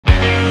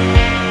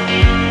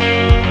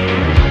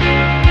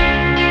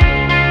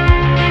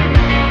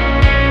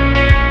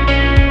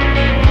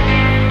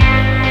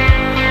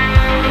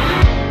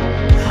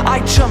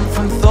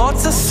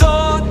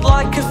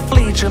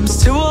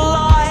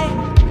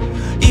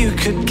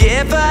could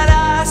give an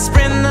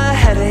aspirin the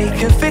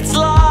headache of its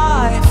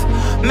life.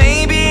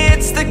 Maybe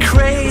it's the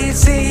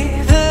crazy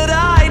that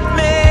I'd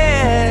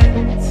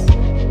miss.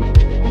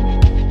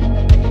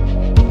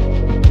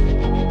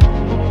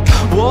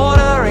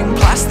 Watering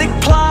plastic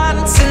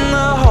plants in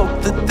the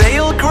hope that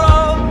they'll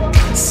grow.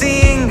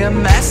 Seeing a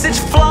message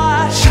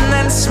flash and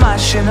then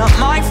smashing up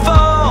my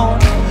phone.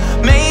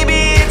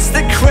 Maybe it's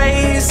the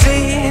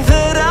crazy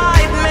that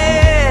I'd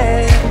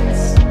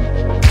miss.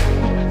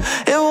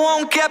 It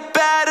won't get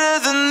better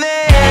than this.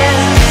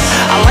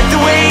 I like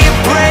the way your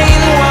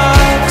brain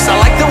works. I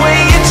like the way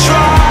you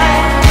try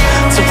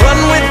to run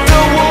with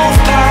the wolf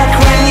pack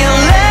when your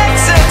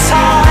legs are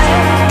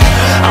tied.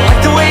 I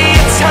like the way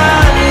you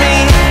turn me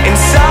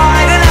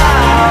inside and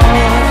out.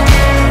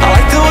 I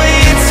like the way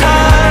you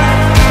turn.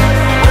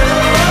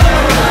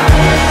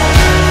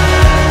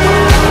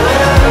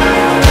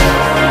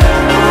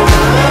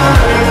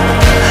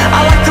 I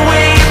like the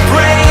way your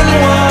brain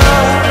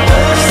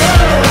works.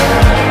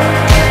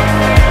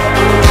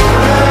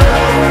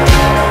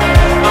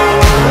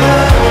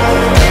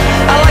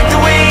 I like the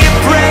way your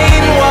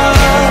brain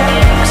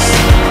works.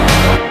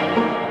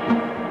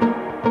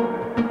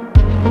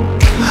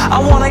 I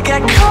wanna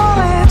get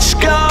college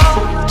girl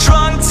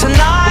drunk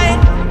tonight.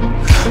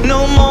 No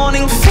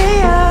morning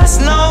fears,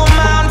 no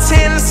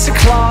mountains to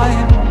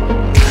climb.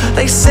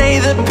 They say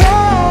the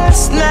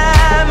best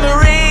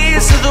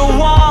memories are the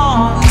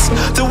ones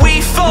that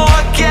we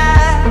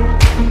forget.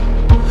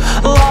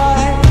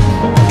 Like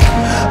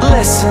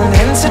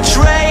listening to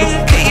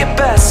Drake at your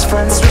best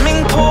friend's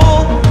swimming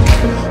pool,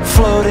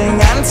 floating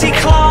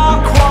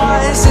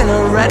anti-clockwise in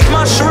a red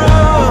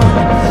mushroom.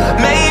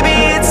 Maybe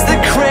it's the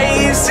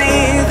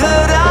crazy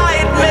that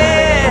I'd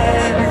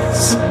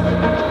miss.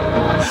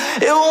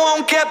 It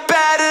won't get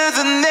better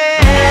than this.